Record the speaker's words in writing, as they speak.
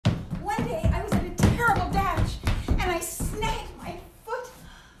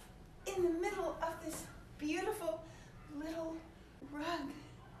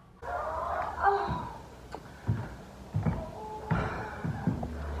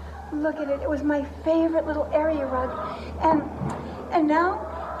look at it. It was my favorite little area rug, and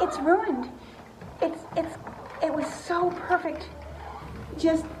now it's ruined. It was so perfect,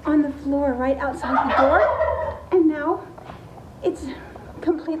 just on the floor right outside the door, and now it's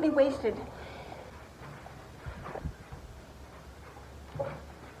completely wasted.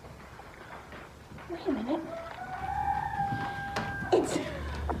 Wait a minute. It's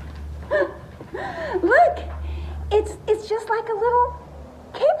look, it's just like a little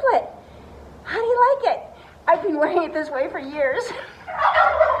capelet. How do you like it? I've been wearing it this way for years.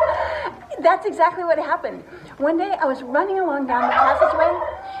 That's exactly what happened. One day I was running along down the passageway,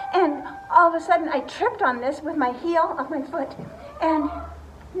 and all of a sudden I tripped on this with my heel of my foot, and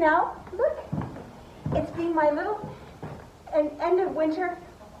now look, it's been my little end of winter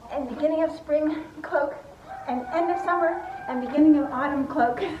and beginning of spring cloak, and end of summer and beginning of autumn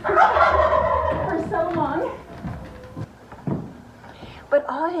cloak for so long. But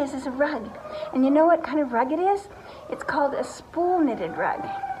all it is a rug. And you know what kind of rug it is? It's called a spool knitted rug.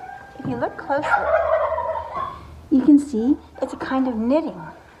 If you look closely, you can see it's a kind of knitting.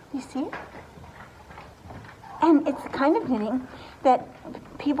 You see? And it's the kind of knitting that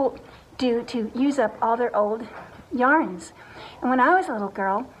people do to use up all their old yarns. And when I was a little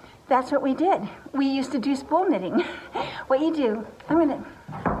girl, that's what we did. We used to do spool knitting. What you do, I'm gonna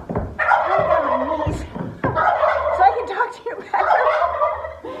get on my knees so I can talk to you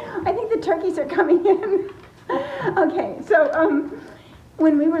better. I think the turkeys are coming in. Okay, so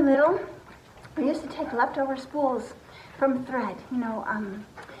when we were little, we used to take leftover spools from thread, you know,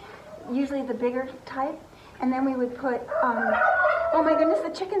 usually the bigger type, and then we would put, oh my goodness, the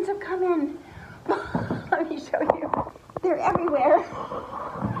chickens have come in. Let me show you. They're everywhere.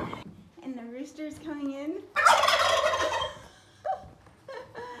 And the rooster's coming in. Come on.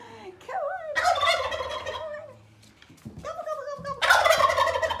 Come on. Gobble, gobble, gobble,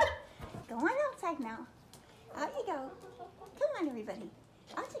 gobble. Go on outside now. Out you go. Come on, everybody.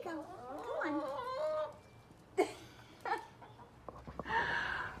 Out you go. Come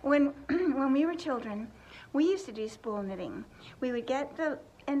on. When we were children, we used to do spool knitting. We would get the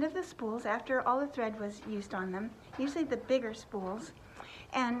end of the spools after all the thread was used on them, usually the bigger spools,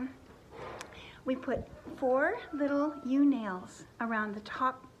 and we put 4 little U-nails around the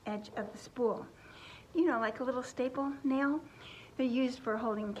top edge of the spool. You know, like a little staple nail. They're used for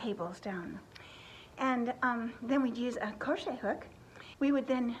holding cables down. And then we'd use a crochet hook. We would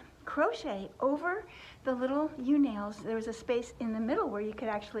then crochet over the little U-nails. There was a space in the middle where you could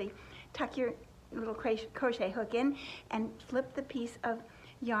actually tuck your little crochet hook in and flip the piece of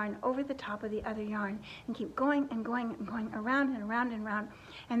yarn over the top of the other yarn and keep going and going and going around and around and around,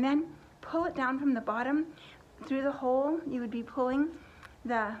 and then pull it down from the bottom through the hole. You would be pulling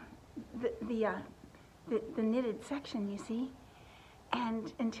the knitted section, you see,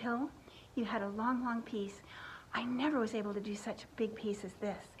 and until you had a long, long piece. I never was able to do such a big piece as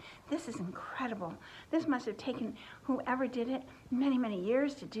this. This is incredible. This must have taken whoever did it many, many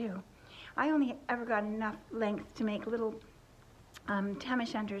years to do. I only ever got enough length to make little tam o'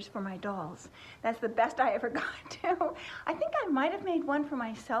 shanters for my dolls. That's the best I ever got to. I think I might have made one for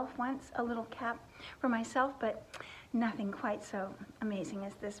myself once, a little cap for myself, but nothing quite so amazing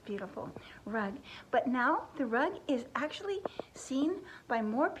as this beautiful rug. But now the rug is actually seen by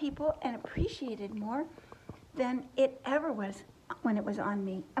more people and appreciated more than it ever was when it was on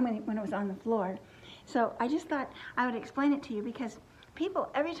me, when it was on the floor. So I just thought I would explain it to you, because people,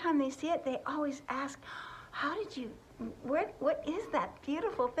 every time they see it, they always ask, how did you, what is that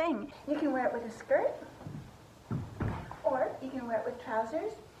beautiful thing? You can wear it with a skirt, or you can wear it with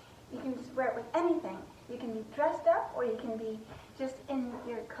trousers. You can just wear it with anything. You can be dressed up, or you can be just in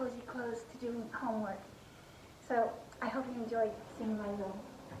your cozy clothes to do homework. So I hope you enjoyed seeing my little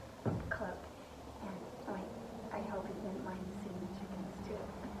cloak. And I hope you didn't mind seeing the chickens too.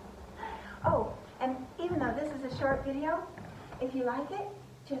 Oh, and even though this is a short video, if you like it,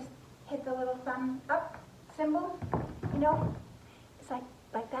 just hit the little thumb up symbol. You know, it's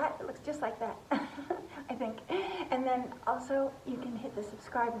like that. It looks just like that, I think. And then also you can hit the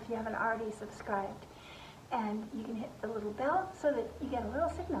subscribe if you haven't already subscribed. And you can hit the little bell so that you get a little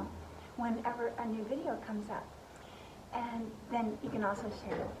signal whenever a new video comes up. And then you can also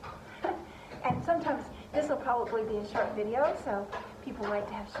share it. And sometimes this will probably be a short video, so people like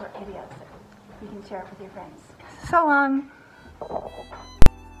to have short videos. So you can share it with your friends. So long.